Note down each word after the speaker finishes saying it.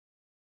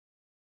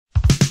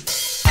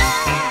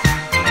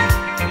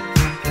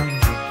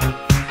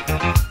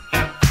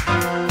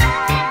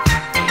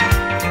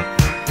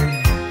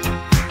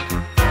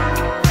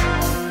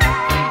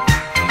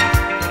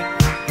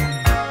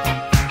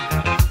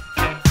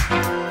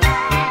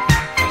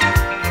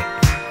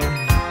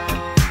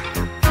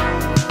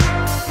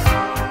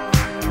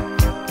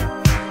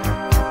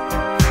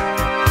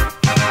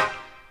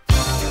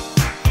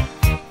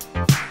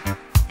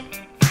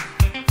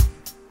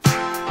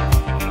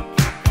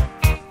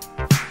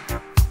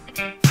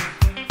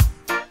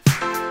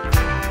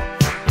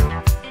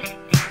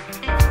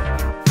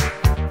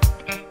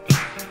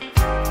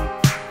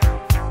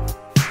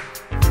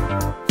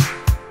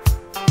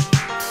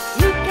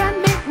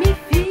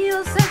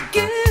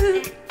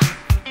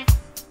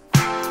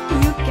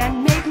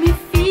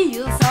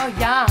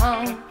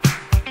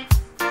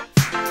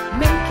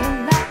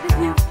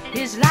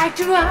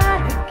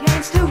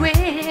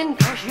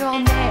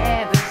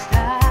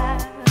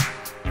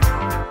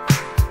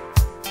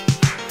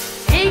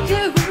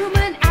the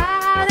woman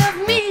out of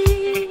me.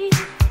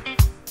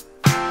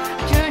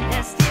 Turn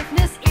the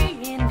stiffness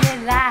in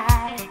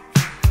delight.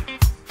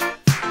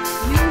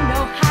 You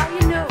know how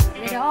you know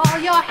it all.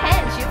 Your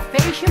hands, your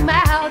face, your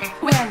mouth.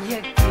 When you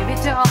give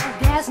it all,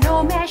 there's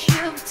no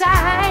measure of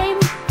time.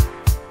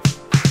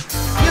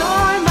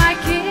 You're my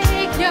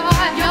king,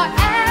 you're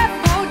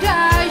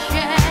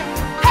Aphrodisiac.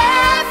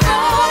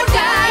 Aphrodisiac.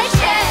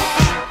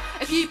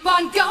 Keep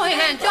on going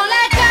and don't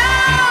let go.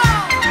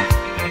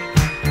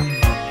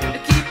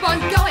 Keep on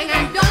going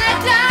and don't let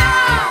go.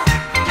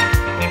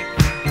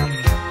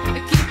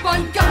 Keep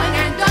on going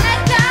and don't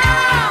let go.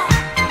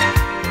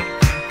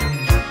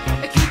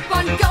 Keep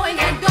on going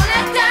and don't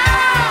let go.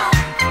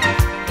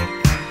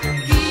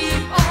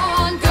 Keep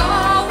on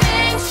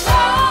going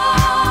strong.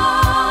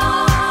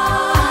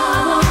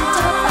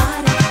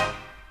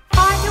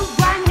 Are you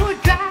one who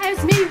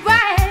drives me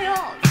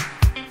wild?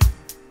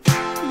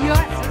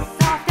 You're so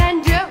soft and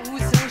you're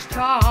so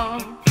strong.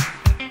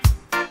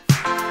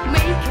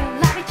 Making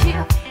love with you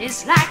is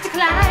like to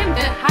climb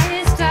the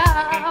highest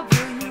star.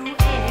 Will you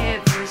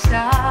ever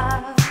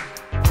stop?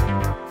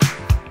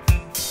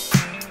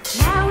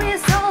 Now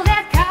is all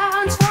that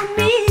counts for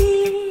me.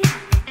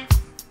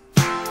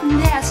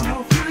 There's no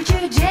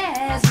future,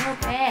 there's no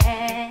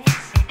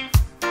past.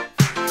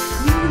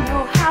 You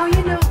know how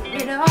you know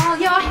it all.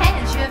 Your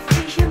hands, your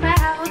face, your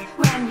mouth.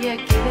 When you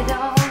give it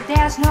all,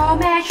 there's no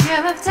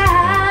measure of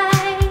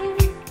time.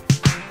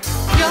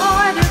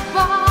 You're the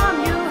bomb,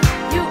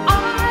 you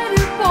are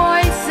the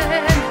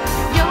poison.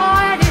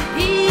 You're the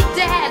heat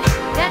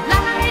that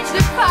lights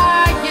the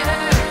fire.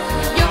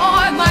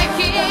 You're my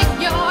king,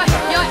 you're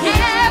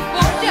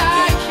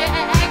Aphrodisiac.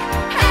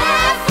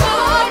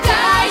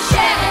 Aphrodisiac.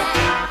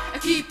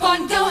 Keep on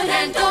going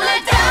and don't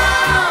let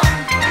down.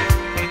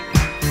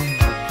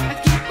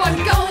 Keep on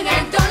going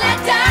and don't let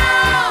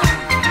down.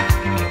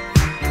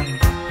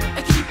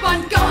 Keep on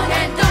going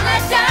and don't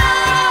let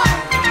down.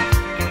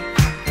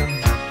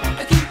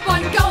 Keep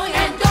on going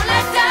and don't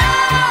let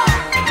down.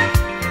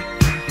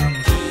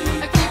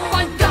 Keep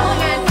on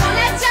going and don't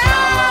let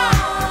down.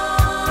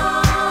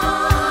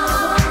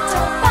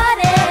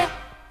 Somebody.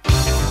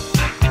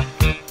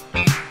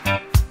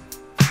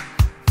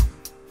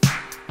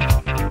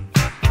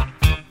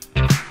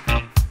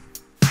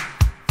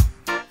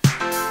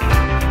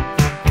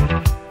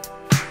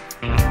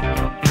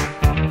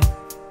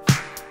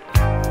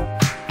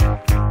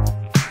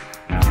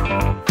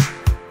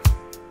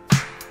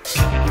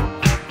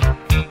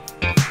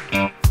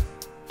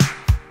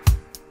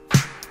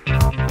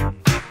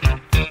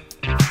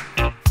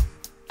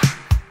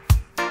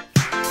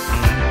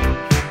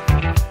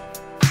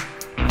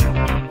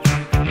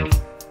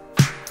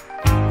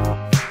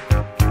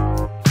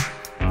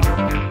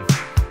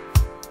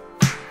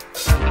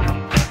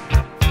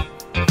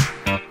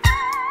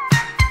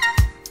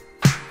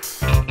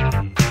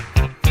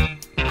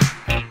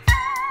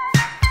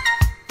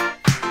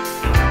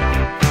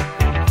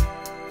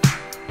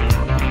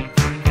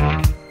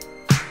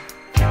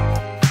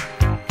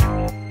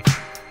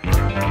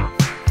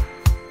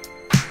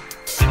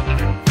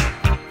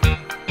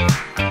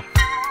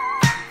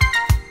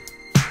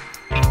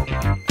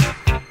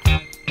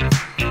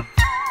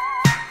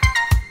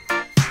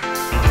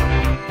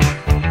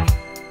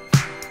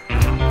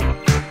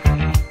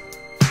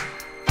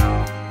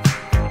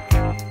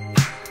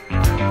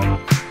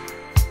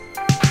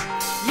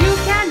 You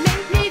can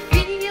make me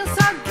feel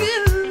so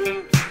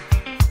good.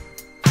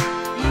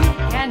 You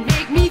can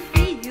make me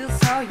feel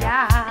so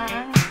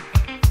young.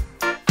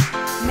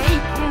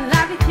 Making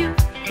love with you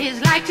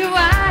is like to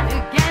run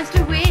against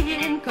the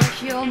wind,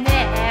 'cause you'll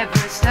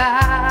never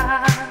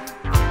stop.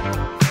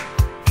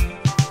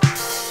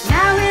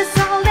 Now is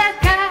all that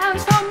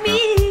counts for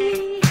me.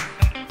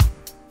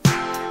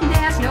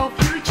 There's no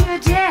future,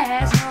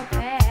 there's no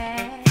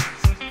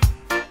past.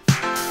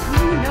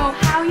 You know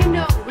how you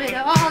know it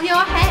all.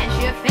 Your hands,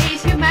 your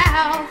face, your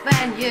mouth,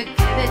 and you